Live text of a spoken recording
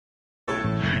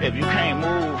If you can't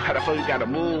move, how the fuck you gotta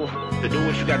move to do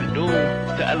what you gotta do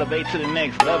to elevate to the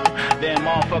next level? Then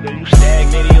motherfucker, you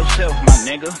stagnated yourself, my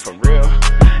nigga, for real.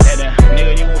 And then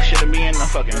nigga, you shouldn't be in the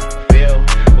fucking field,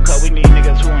 because we need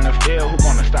niggas who in the field who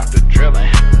gonna stop the drilling.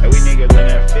 And we niggas in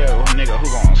the field, nigga, who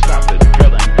gonna stop the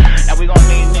drilling. And we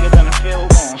gonna need niggas in the field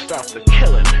who gonna stop the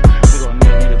killing. We gonna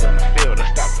need niggas in the field to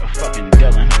stop the fucking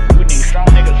dealing. We need strong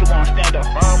niggas who gonna stand up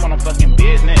firm on a fucking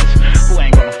business, who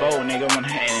ain't gonna fold, nigga,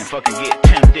 and fucking get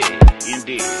tempted.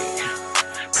 Indeed.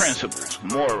 Principles,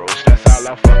 morals, that's all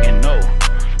I fucking know.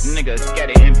 Niggas got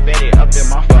it embedded up in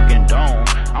my fucking dome.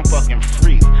 I'm fucking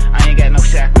free. I ain't got no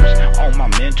shackles on my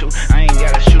mental. I ain't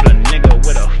gotta shoot a nigga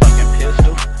with a fucking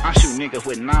pistol. I shoot niggas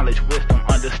with knowledge, wisdom,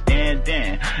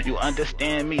 understanding. You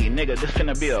understand me, nigga, this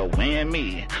finna be a win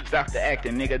me. Stop the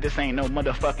acting, nigga, this ain't no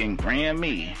motherfucking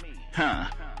Grammy. Huh,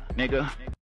 nigga.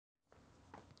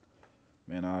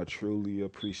 Man, I truly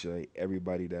appreciate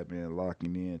everybody that been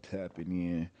locking in, tapping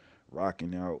in,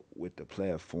 rocking out with the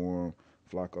platform.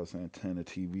 FlaccoSantana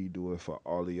TV do it for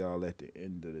all of y'all at the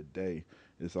end of the day.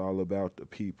 It's all about the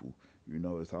people. You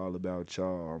know, it's all about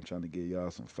y'all. I'm trying to get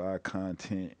y'all some fire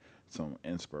content, some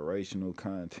inspirational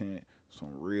content,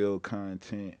 some real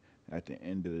content at the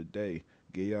end of the day.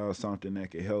 Get y'all something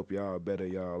that can help y'all better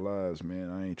y'all lives, man.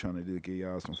 I ain't trying to just get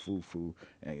y'all some foo-foo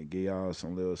and get y'all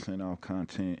some little send-off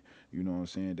content, you know what I'm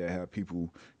saying, that have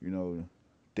people, you know,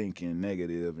 thinking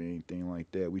negative or anything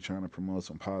like that. We trying to promote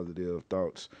some positive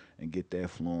thoughts and get that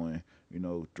flowing, you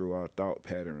know, through our thought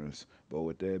patterns. But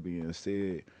with that being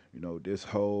said, you know, this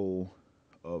whole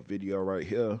video right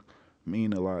here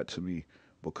mean a lot to me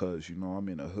because, you know, I'm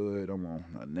in the hood. I'm on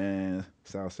a 9,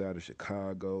 south side of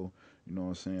Chicago, you know what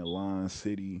I'm saying, Line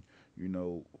City, you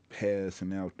know,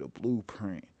 passing out the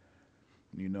blueprint.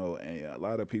 You know, and a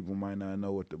lot of people might not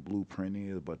know what the blueprint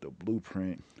is, but the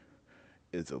blueprint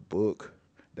is a book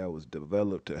that was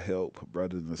developed to help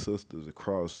brothers and sisters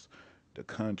across the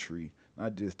country,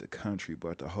 not just the country,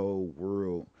 but the whole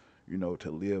world, you know, to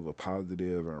live a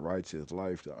positive and righteous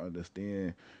life, to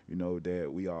understand, you know,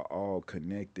 that we are all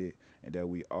connected and that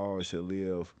we all should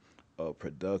live a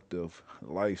productive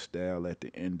lifestyle at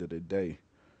the end of the day.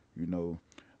 You know,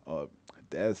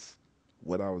 that's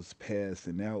what I was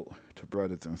passing out to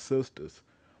brothers and sisters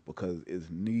because it's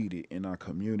needed in our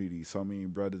community. So many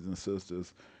brothers and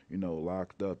sisters, you know,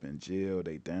 locked up in jail.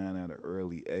 They dying at an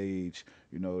early age.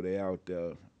 You know, they out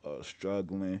there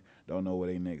struggling. Don't know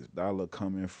where their next dollar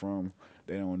coming from.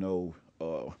 They don't know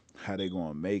how they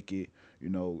gonna make it. You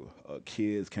know,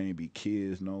 kids can't be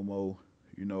kids no more.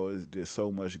 You know, it's just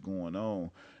so much going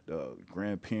on. The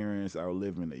grandparents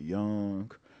outliving the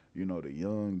young. You know, the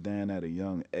young dying at a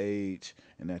young age.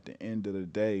 And at the end of the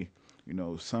day, you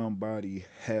know, somebody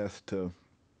has to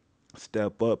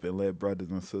step up and let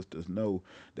brothers and sisters know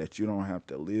that you don't have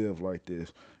to live like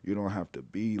this. You don't have to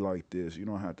be like this. You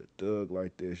don't have to thug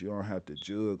like this. You don't have to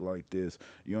jug like this.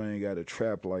 You ain't got to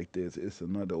trap like this. It's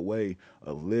another way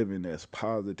of living that's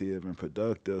positive and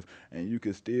productive, and you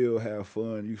can still have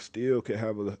fun. You still can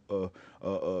have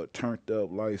a turned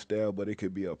up lifestyle, but it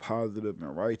could be a positive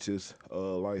and righteous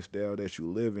lifestyle that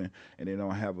you live in, and they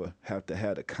don't have to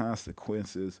have the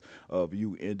consequences of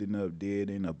you ending up dead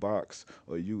in a box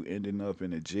or you ending up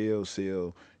in a jail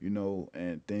cell, you know,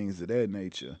 and things of that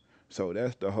nature. So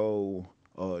that's the whole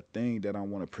thing that I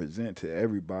want to present to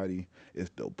everybody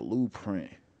is the blueprint.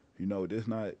 You know, this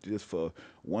not just for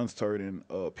one certain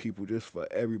people, just for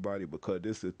everybody, because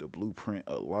this is the blueprint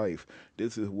of life.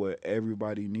 This is what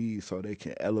everybody needs so they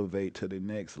can elevate to the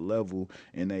next level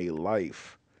in their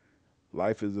life.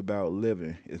 Life is about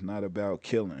living. It's not about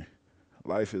killing.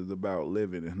 Life is about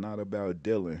living. It's not about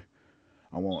dealing.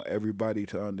 I want everybody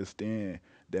to understand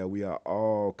that we are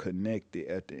all connected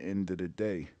at the end of the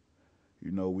day. You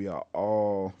know, we are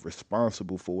all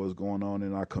responsible for what's going on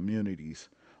in our communities.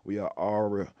 We are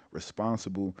all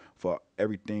responsible for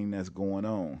everything that's going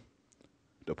on.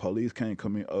 The police can't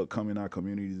come in our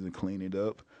communities and clean it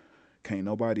up. Can't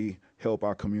nobody help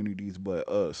our communities but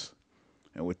us.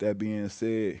 And with that being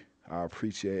said, I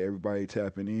appreciate everybody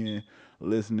tapping in,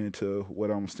 listening to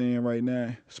what I'm saying right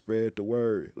now. Spread the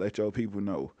word. Let your people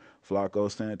know.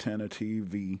 FlaccoSantana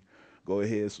TV. Go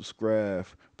ahead, subscribe.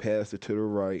 Pass it to the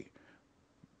right.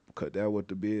 Because that's what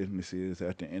the business is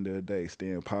at the end of the day,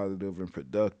 staying positive and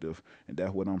productive. And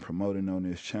that's what I'm promoting on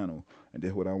this channel. And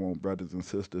that's what I want brothers and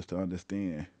sisters to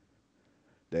understand.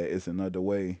 That it's another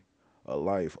way of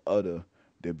life other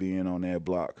than being on that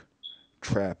block,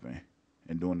 trapping,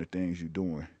 and doing the things you're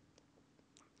doing.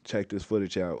 Check this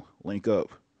footage out. Link up.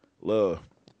 Love.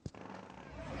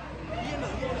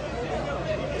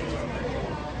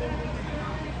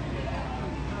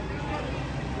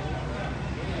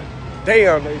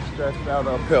 Damn, they stressed out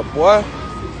up here, boy.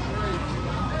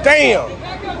 Damn.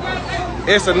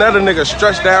 It's another nigga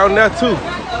stretched down there, too.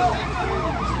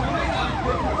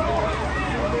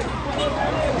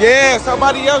 Yeah,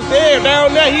 somebody else dead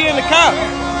down there. He in the car.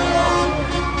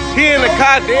 He in the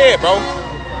car dead, bro.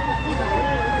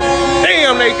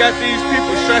 Damn, they got these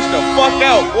people stretched the fuck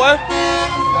out, boy.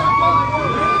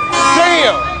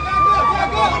 Damn.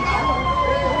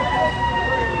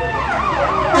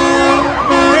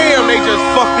 Damn, they just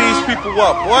fucked these people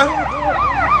up, boy.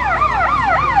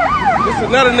 There's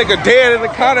another nigga dead in the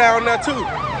car down there, too.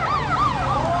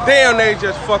 Damn, they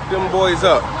just fucked them boys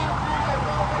up.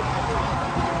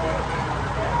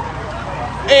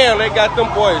 Damn, they got them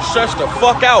boys stretched the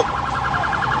fuck out.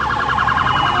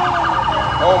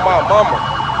 Oh, my mama.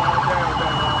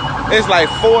 It's like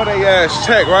 4 of they ass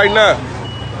check right now.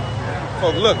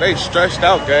 Folks, look, they stretched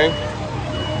out, gang.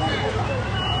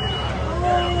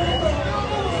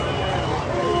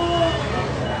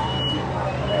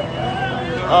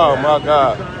 Oh, my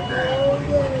God.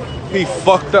 He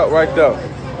fucked up right there.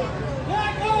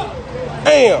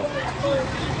 Damn.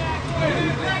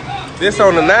 This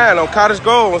on the 9 on Cottage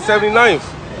Grove on 79th.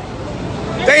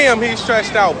 Damn, he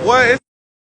stretched out. What?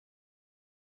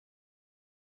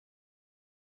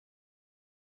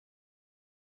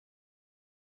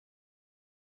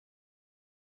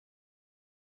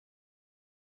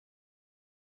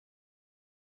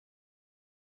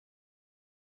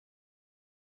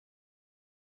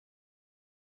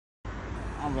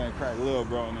 I'm gonna crack Lil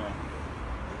Bro now.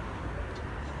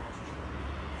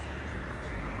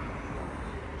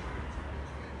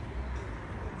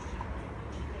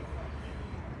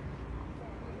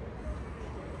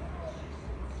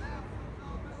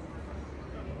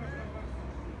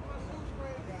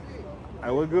 Hey,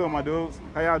 what's good, my dudes?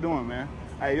 How y'all doing, man?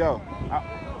 Hey, yo.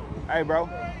 Hey, bro.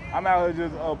 I'm out here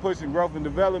just pushing growth and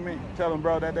development, telling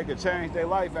bro that they could change their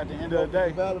life at the end of the day.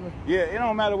 Development. Yeah, it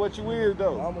don't matter what you is,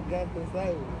 though. I'm a gangster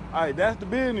say. All right, that's the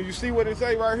business. You see what it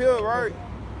say right here, right?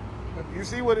 You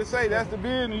see what it say? That's the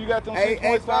business. You got them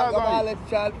 6.5 on you.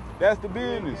 That's the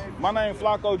business. My name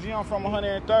Flacco G. I'm from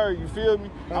 103rd. You feel me?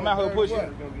 I'm out here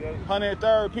pushing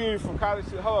 103rd period from College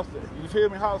to Hostel. You feel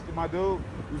me? Hostel, my dude.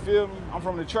 You feel me? I'm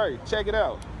from the tray. Check it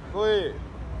out. Go ahead.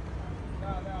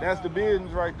 That's the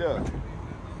business right there.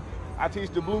 I teach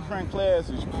the blueprint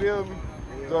classes. You feel me?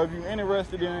 So if you're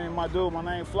interested in my dude, my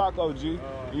name Flacco G.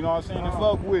 You know what I'm saying? And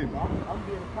fuck with me. I'm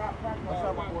getting caught. What's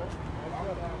up, my boy?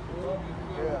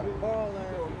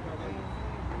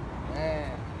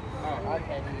 Man, I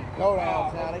can't even go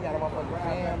downtown. They got a motherfucker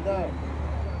jammed up.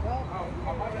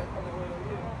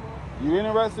 You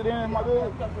interested in it, my dude?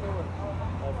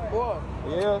 Of course.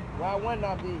 Yeah. Why wouldn't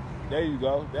I be? There you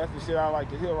go. That's the shit I like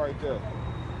to hear right there.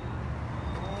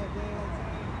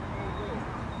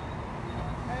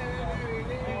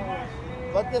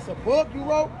 But this a book you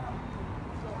wrote?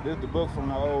 This is the book from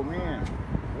the old men.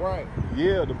 Right.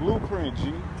 Yeah, the blueprint,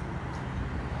 G.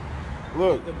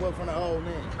 Look. The book from the old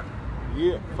man.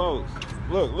 Yeah, folks.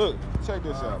 Look. Check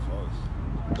this out, folks.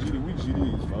 GD, we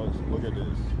GDs, folks. Look at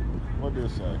this. What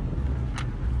does it say?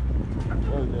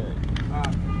 What's that?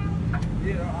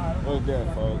 What's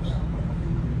that, folks?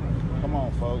 Come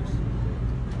on, folks.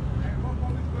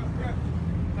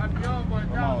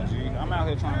 Come on, G. I'm out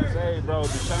here trying to say, bro,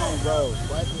 the change, bro. You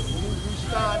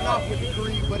starting off with the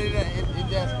degree, but it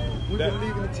just, we've been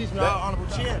leaving the teaching our honorable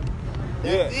chair.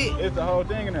 That's it. It's the whole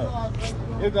thing in there.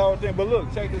 It's the whole thing. But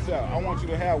look, check this out. I want you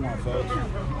to have one, folks.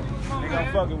 Nigga,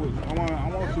 I'm fucking with you. I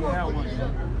want you to have one.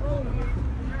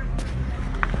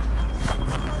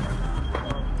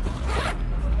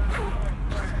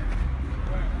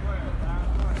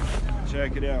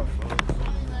 Check it out, folks.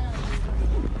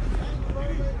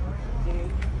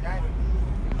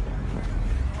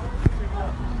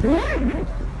 I'm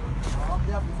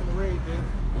definitely finna read this.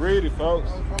 Read it, folks.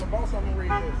 From the boss, I'm gonna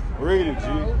read this. Read it, G.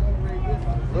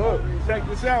 Look, check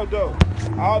this out, though.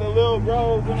 All the little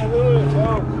bros in the hood,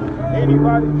 folks.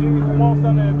 Anybody, G, who wants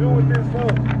something to do with this,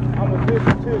 folks, I'm a big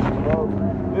petition, folks.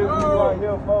 This is right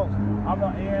here, folks. I'm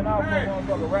not in and out for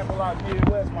motherfucker rapping like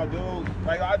Midwest, my dude.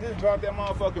 Like, I just dropped that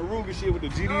motherfucking Ruger shit with the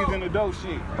GDs and the dope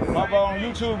shit. My boy on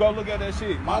YouTube, go look at that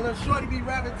shit. My little shorty be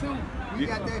rapping too. We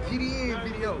got that GDN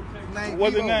video.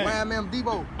 What's his name? YMM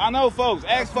Debo. I know, folks.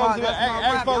 Ask folks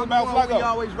about Flacco. We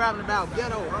always rapping about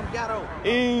ghetto. I'm ghetto.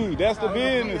 That's the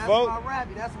business, folks. That's my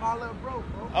rappy. That's my little bro.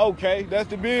 Okay, that's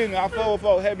the business. I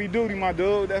for heavy duty, my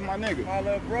dude. That's my nigga. My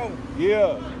little bro.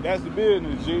 Yeah, that's the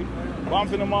business, G. Well, I'm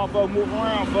finna motherfucker move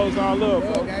around, folks. I love,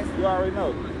 folks. Okay. You already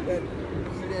know.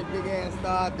 See that big ass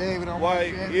star, David on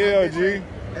White, my yeah, G.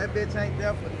 That bitch ain't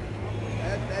there for.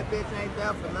 That bitch ain't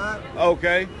there for nothing.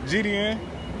 Okay, GDN.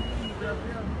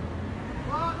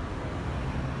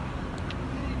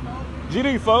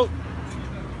 GD, folks.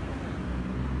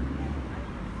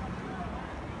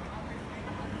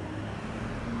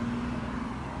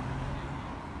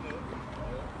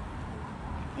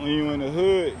 When you in the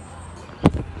hood,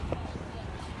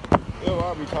 that's what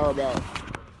I be talking about.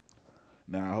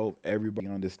 Now I hope everybody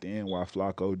understand why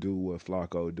Flacco do what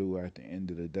Flacco do at the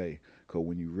end of the day. Cause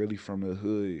when you really from the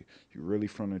hood, you really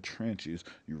from the trenches,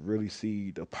 you really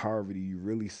see the poverty, you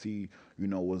really see,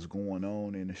 what's going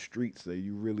on in the streets, that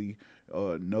you really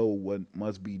know what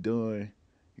must be done,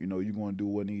 you're gonna do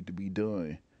what need to be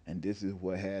done. And this is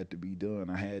what had to be done.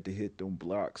 I had to hit them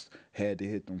blocks, had to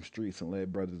hit them streets and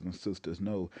let brothers and sisters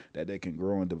know that they can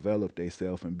grow and develop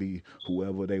themselves and be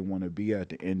whoever they want to be at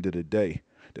the end of the day.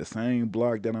 The same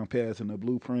block that I'm passing the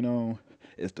blueprint on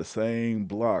is the same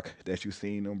block that you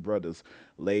seen them brothers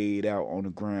laid out on the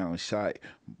ground, shot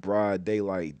broad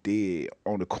daylight, dead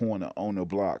on the corner on the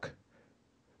block.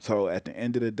 So at the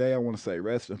end of the day, I want to say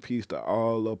rest in peace to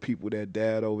all the people that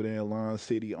died over there in Lon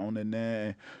City on the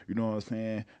 9. You know what I'm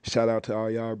saying? Shout out to all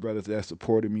y'all brothers that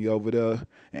supported me over there.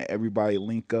 And everybody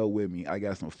link up with me. I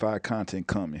got some fire content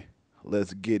coming.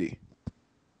 Let's get it.